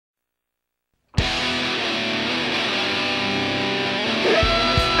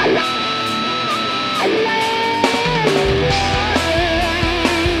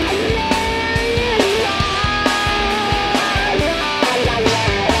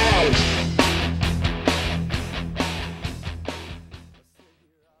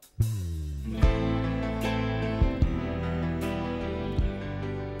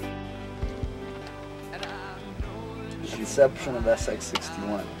inception of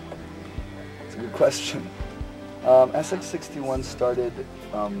SX61? It's a good question. SX61 started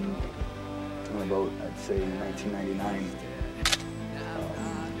about, I'd say, 1999.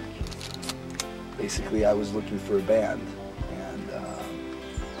 Basically, I was looking for a band, and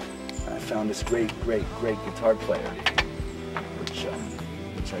I found this great guitar player, which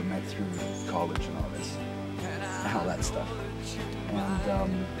I met through college and all that stuff.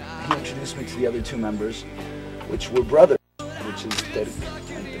 And he introduced me to the other two members, which were brothers, which is Derek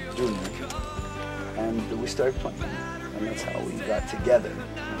and Junior. And we started playing, and that's how we got together.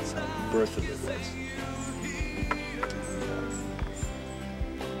 That's how the birth of it was.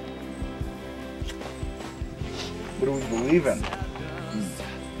 What do we believe in?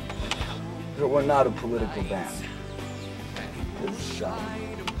 We're not a political band. It's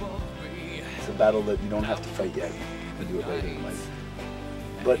a battle that you don't have to fight yet. You do it later in life.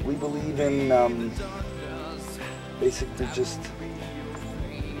 But we believe in basically just,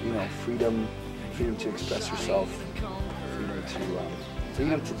 you know, freedom to express yourself,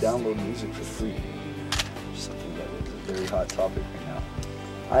 freedom to download music for free. Something that is a very hot topic right now.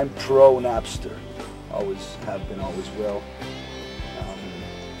 I'm pro Napster. Always have been, always will.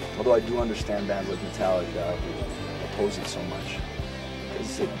 Although I do understand bands like Metallica who oppose it so much,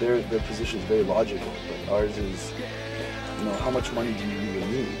 because their position is very logical. But ours is, you know, how much money do you really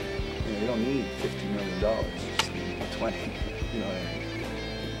need? You know, you don't need $50 million. You just need 20. You know what I mean?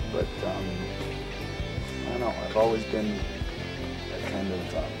 But I don't know. I've always been a kind of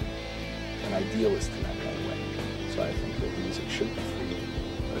an idealist in that kind of way. So I think that music should be free,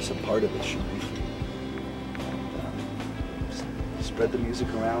 or some part of it should be free. Spread the music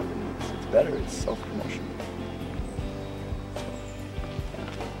around, and it's better. It's self-promotion.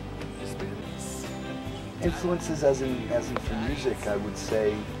 Yeah. Influences, as in for music, I would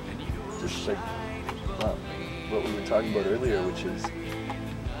say, just like what we were talking about earlier, which is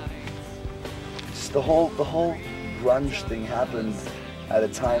just the whole grunge thing happened at a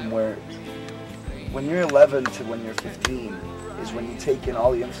time where, when you're 11 to when you're 15, is when you take in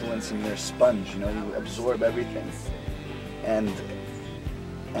all the influence and you're a sponge. You know, you absorb everything. And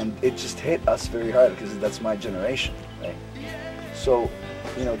it just hit us very hard because that's my generation, right? So,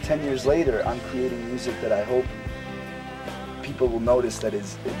 you know, 10 years later, I'm creating music that I hope people will notice that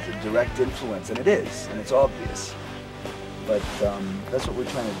is a direct influence, and it is, and it's obvious. But that's what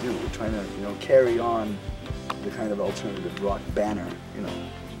we're trying to do. We're trying to, you know, carry on the kind of alternative rock banner. You know,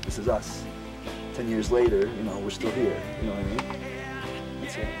 this is us. 10 years later, you know, we're still here. You know what I mean?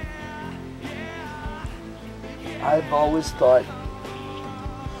 That's it. I've always thought,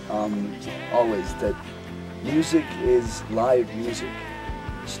 that music is live music.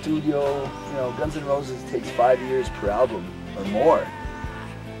 Studio, you know, Guns N' Roses takes 5 years per album or more.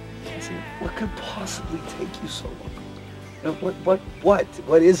 I say, what could possibly take you so long? You know,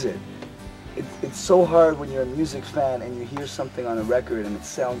 what is it? It's so hard when you're a music fan and you hear something on a record and it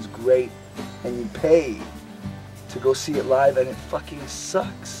sounds great and you pay to go see it live and it fucking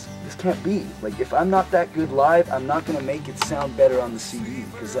sucks. This can't be. Like, if I'm not that good live, I'm not going to make it sound better on the CD,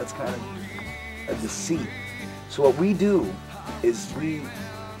 because that's kind of a deceit. So what we do is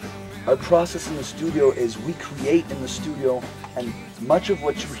our process in the studio is we create in the studio, and much of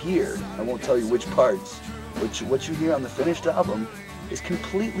what you hear, I won't tell you which parts, what you hear on the finished album is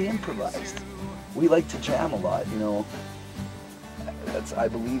completely improvised. We like to jam a lot, you know. I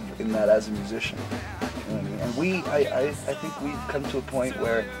believe in that as a musician. You know what I mean? And I think we've come to a point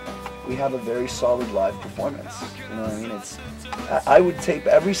where we have a very solid live performance. You know what I mean? I would tape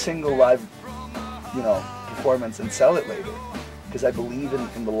every single live, you know, performance and sell it later, because I believe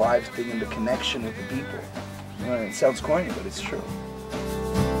in the live thing and the connection with the people. You know what I mean? It sounds corny, but it's true.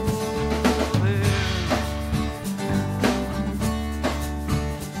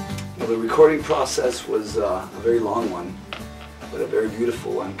 Well, the recording process was a very long one, but a very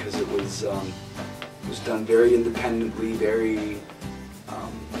beautiful one, because it was done very independently, very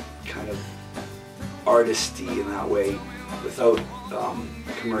kind of artisty in that way, without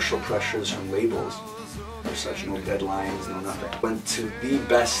commercial pressures from labels or such. No deadlines, no nothing. Went to the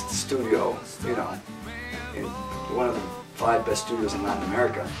best studio, you know, in one of the 5 best studios in Latin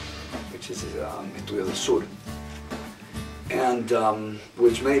America, which is Estudio del Sur. And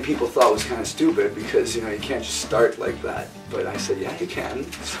which many people thought was kind of stupid, because, you know, you can't just start like that. But I said, yeah, you can.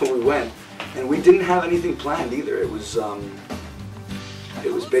 So we went, and we didn't have anything planned either. It was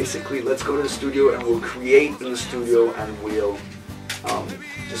basically, let's go to the studio and we'll create in the studio, and we'll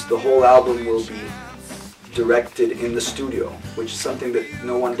just the whole album will be directed in the studio, which is something that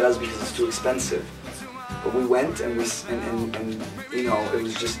no one does because it's too expensive. But we went, and you know, it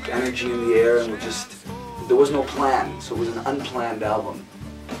was just energy in the air, and we just there was no plan, so it was an unplanned album,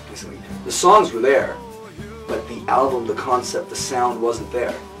 basically. The songs were there, but the album, the concept, the sound wasn't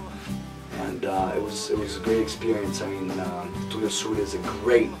there. And it was a great experience. I mean, Studio Sur is a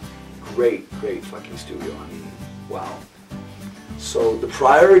great fucking studio. I mean, wow. So the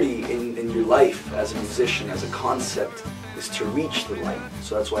priority in your life as a musician, as a concept, is to reach the light.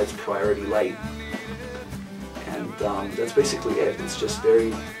 So that's why it's priority light. And that's basically it. It's just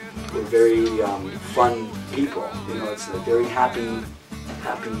we're very fun people. You know, it's a very happy.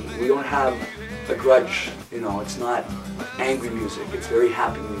 We don't have a grudge. You know, it's not angry music. It's very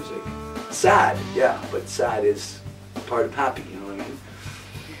happy music. Sad, yeah, but sad is part of happy. You know what I mean?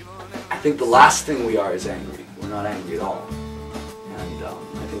 I think the last thing we are is angry. We're not angry at all. And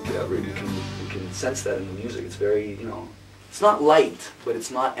I think we can sense that in the music. It's very, you know, it's not light, but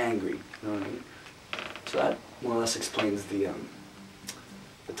it's not angry. You know what I mean? So that more or less explains the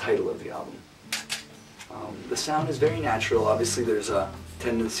title of the album. The sound is very natural. Obviously, there's a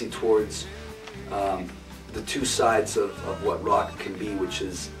tendency towards the two sides of what rock can be, which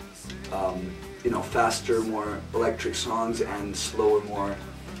is you know, faster, more electric songs, and slower, more,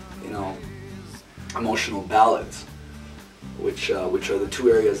 you know, emotional ballads, which are the two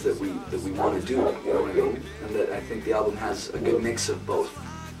areas that we want to do. You know what I mean? And that I think the album has a good mix of both.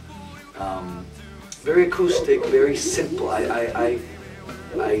 Very acoustic, very simple. I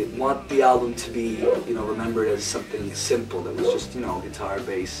want the album to be, you know, remembered as something simple that was just, you know, guitar,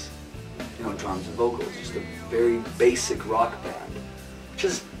 bass, you know, drums and vocals, just a very basic rock band, which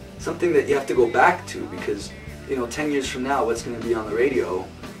is something that you have to go back to, because, you know, 10 years from now, what's going to be on the radio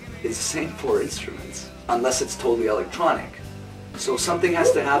is the same four instruments, unless it's totally electronic. So something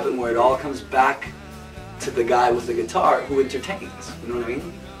has to happen where it all comes back to the guy with the guitar who entertains. You know what I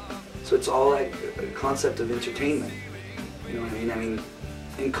mean? So it's all like a concept of entertainment. You know what I mean? I mean,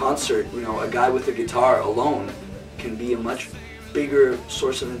 in concert, you know, a guy with a guitar alone can be a much bigger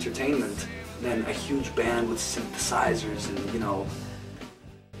source of entertainment than a huge band with synthesizers and, you know.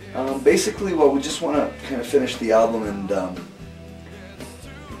 Basically, well, we just want to kind of finish the album and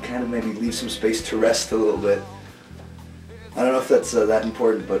kind of maybe leave some space to rest a little bit. I don't know if that's that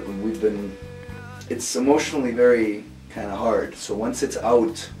important, but it's emotionally very kind of hard. So once it's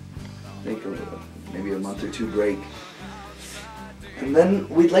out, I think maybe a month or two break. And then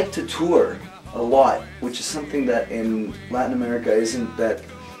we'd like to tour a lot, which is something that in Latin America isn't that,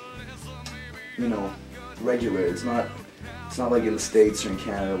 you know, regular. It's not like in the States or in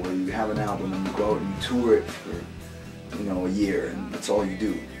Canada where you have an album and you go out and you tour it for, you know, a year and that's all you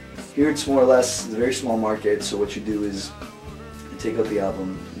do. Here it's more or less a very small market, so what you do is you take out the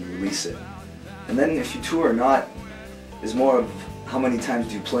album and you release it. And then if you tour or not is more of how many times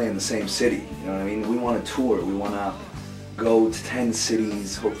do you play in the same city, you know what I mean? We want to tour, we want to go to 10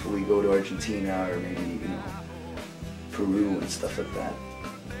 cities, hopefully go to Argentina or maybe, you know, Peru and stuff like that.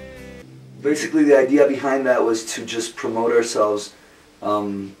 Basically the idea behind that was to just promote ourselves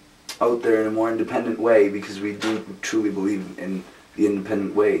out there in a more independent way, because we do truly believe in the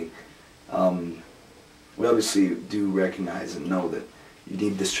independent way. We obviously do recognize and know that you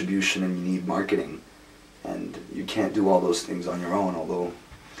need distribution and you need marketing, and you can't do all those things on your own, although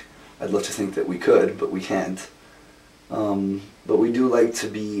I'd love to think that we could, but we can't. But we do like to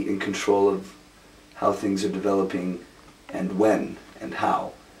be in control of how things are developing and when and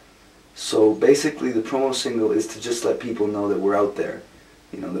how. So basically the promo single is to just let people know that we're out there,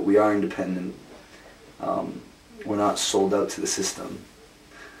 you know, that we are independent. We're not sold out to the system,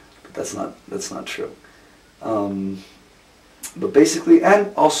 but that's not true. But basically,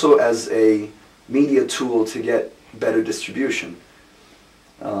 and also as a media tool to get better distribution.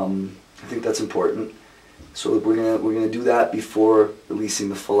 I think that's important. So we're gonna do that before releasing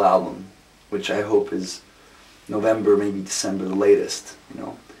the full album, which I hope is November, maybe December, the latest. You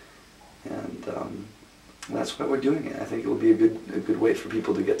know, and that's why we're doing it. I think it will be a good way for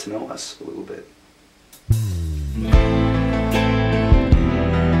people to get to know us a little bit.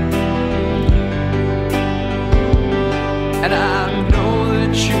 And